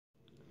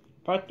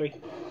Part 3.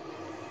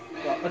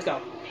 Well, let's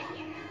go.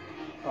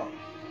 Oh.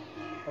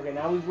 Okay,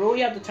 now we really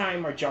have to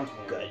time our jumps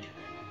good.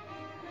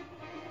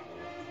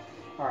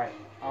 Alright,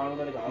 I'm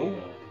gonna go.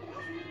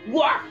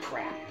 What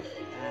crap!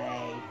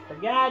 I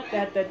forgot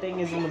that that thing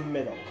is in the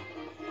middle.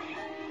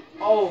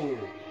 Oh!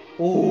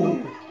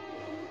 Ooh!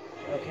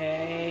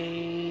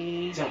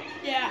 Okay. Jump.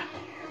 Yeah!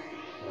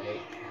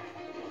 Wait.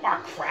 Oh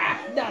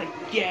crap! Not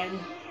again!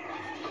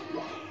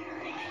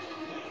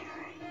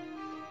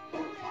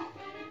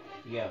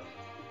 Go.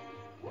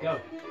 Go.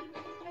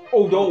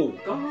 Oh no!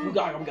 Go. We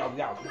got him, we got him, we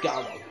got him, we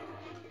got him.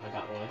 I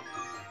got one.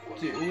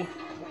 2.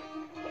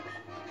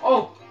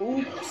 Oh!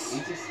 Oops!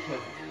 You just killed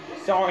me.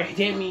 Sorry, I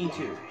didn't mean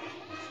to.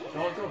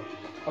 Go.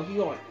 I'll keep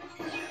going.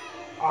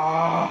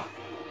 Ah!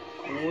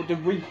 Oh, the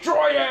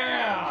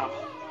Rejoicer!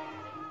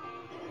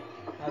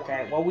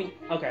 Okay, well,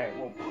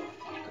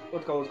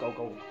 let's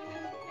go.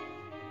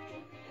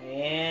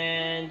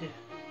 And...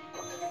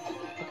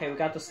 Okay, we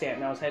got the stamp.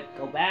 Now let's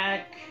go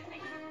back.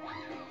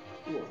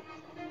 Ooh.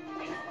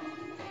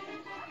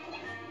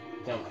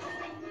 Jump.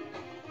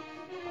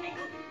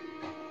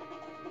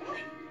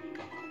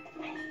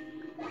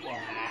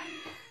 Yeah.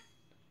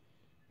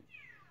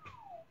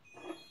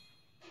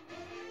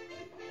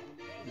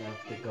 Now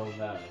to go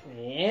back.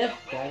 Yep,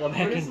 gotta go back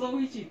What is in.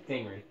 Luigi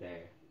thing right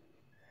there?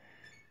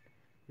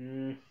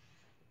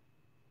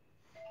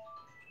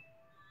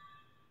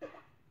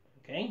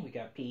 Okay, we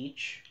got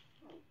Peach.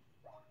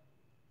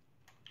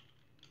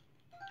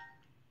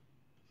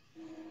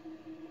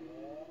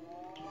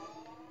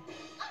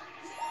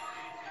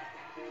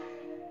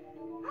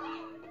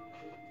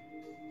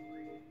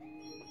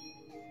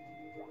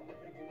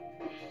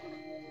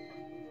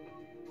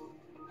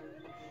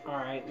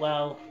 Alright,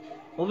 well,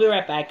 we'll be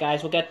right back,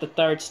 guys. We'll get the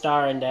 3rd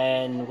star and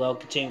then we'll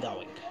continue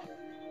going.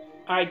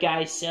 Alright,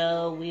 guys,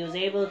 so we was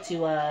able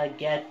to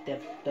get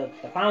the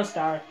final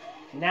star.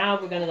 Now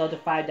we're gonna go to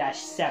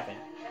 5-7.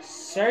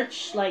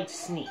 Searchlight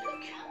Sneak.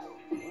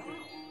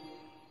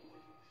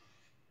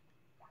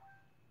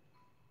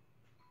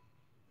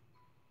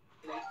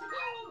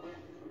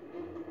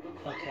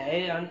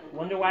 Okay, I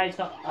wonder why it's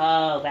called...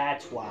 Oh,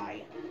 that's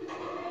why.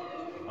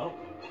 Oh.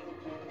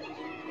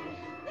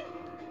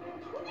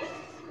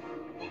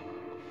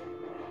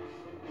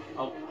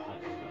 Oh,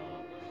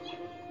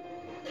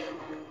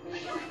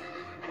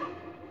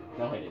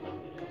 don't hit it.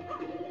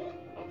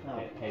 Oh,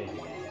 hit it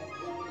again.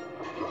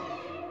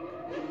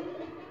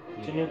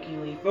 Tanuki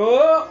Leaf.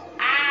 Oh!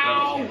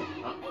 Ow!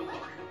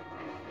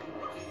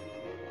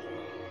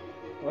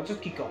 Let's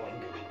just keep going.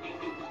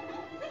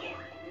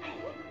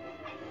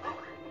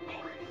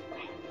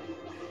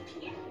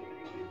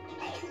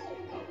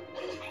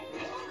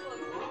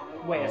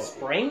 Wait, a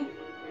spring?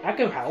 That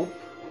could help.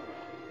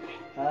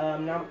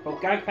 No,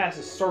 but gotta pass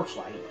the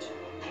searchlight.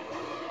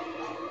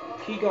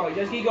 Keep going,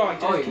 just keep going.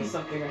 Just keep...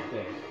 something right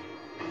there.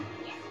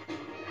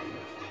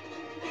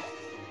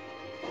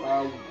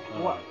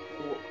 What?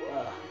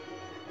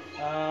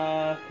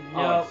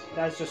 No,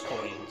 that's just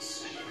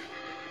coins.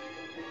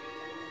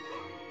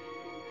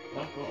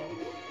 Oh, cool.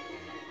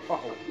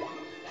 Uh-oh.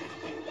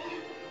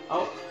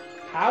 Oh,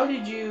 How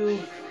did you...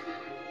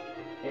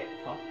 it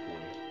popped me.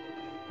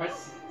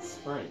 Press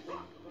sprint.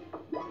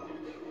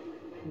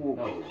 Whoa.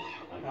 No.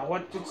 Now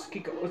what? Let's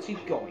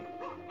keep going.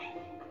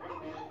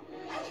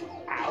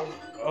 Ow.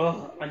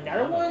 Ugh.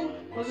 Another one?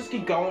 Let's just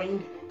keep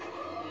going.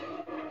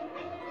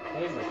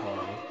 There's the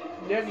coin.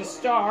 There's a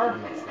star.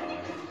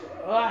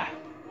 Ah.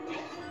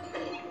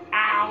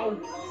 Ow.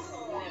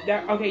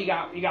 There. Okay, you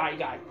got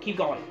it. Keep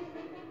going.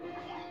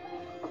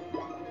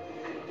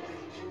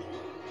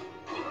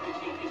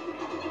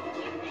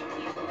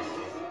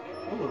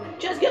 Ooh.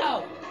 Just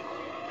go.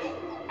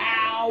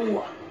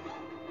 Ow.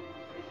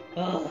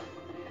 Ugh.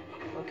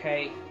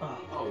 Okay.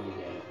 Oh, you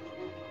get it.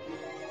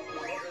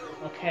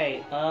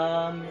 Okay.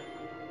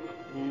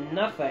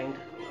 Nothing.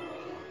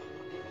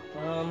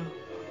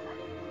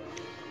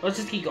 Let's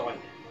just keep going.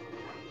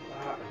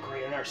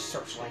 Great, another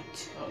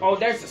searchlight. Oh,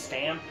 there's the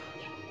stamp.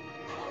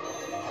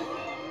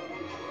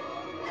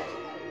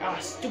 Ah,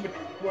 stupid.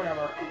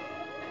 Whatever.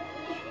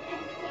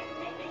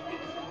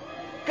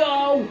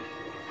 Go!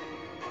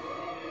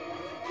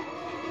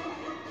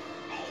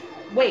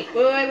 Wait.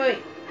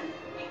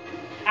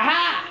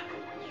 Aha!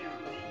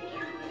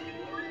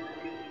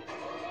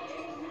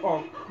 Oh,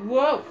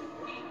 whoa!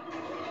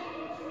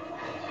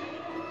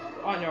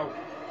 Oh no.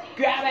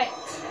 Grab it!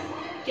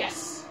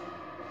 Yes!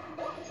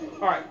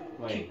 Alright.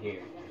 Wait,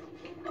 here.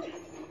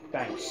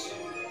 Thanks.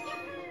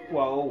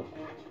 Whoa.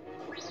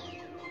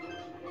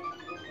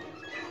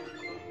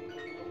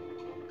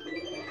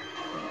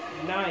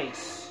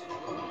 Nice.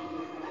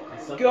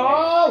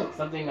 Go!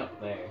 Something up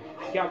there.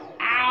 Yep.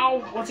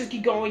 Ow! Let's just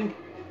keep going.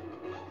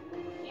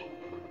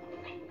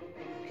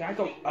 Can I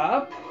go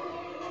up?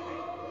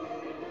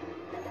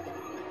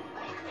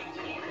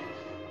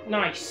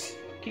 Nice.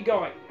 Keep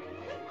going.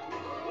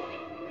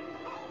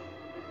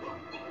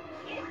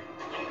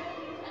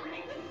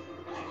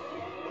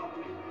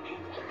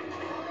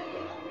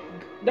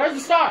 There's the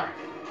star.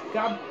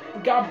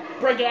 Gotta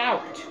break it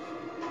out.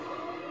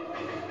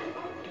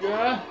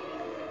 Yeah.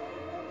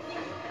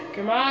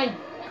 Come on,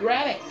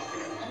 grab it.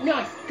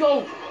 No,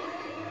 go.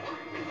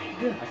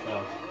 I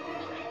fell.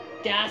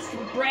 That's the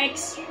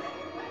brakes.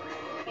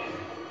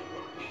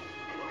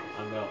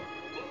 I'm going.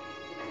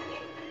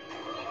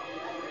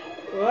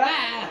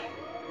 Ah.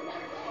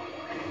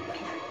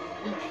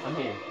 I'm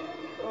here.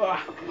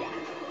 Ah.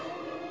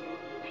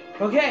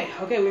 Okay,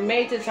 we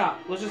made it to the top.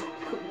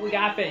 We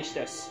gotta finish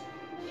this.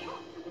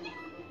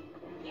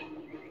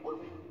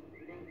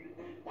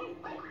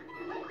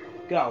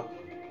 Go.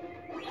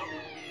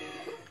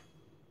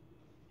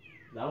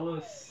 That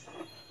was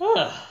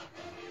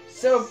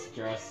So,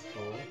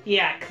 stressful.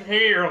 yeah,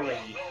 clearly.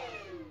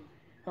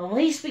 At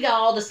least we got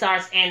all the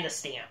stars and the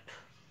stamp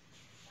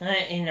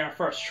in our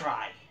first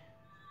try.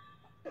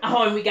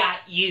 Oh, and we got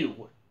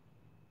you.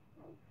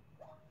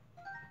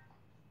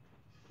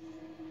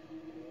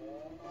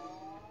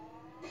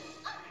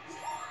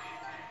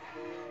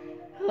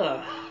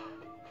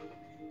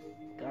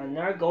 Got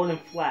another golden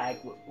flag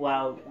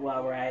while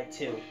we're at it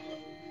too.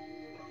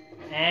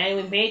 And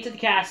we made it to the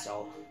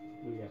castle.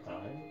 We got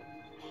time.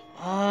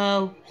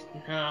 Oh,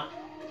 no.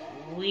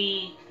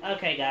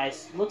 Okay,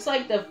 guys. Looks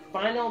like the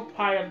final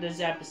part of this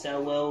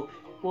episode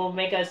will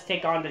make us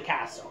take on the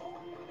castle.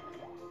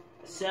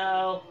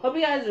 So, hope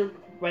you guys are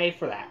ready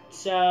for that.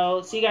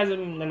 So, see you guys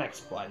in the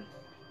next one.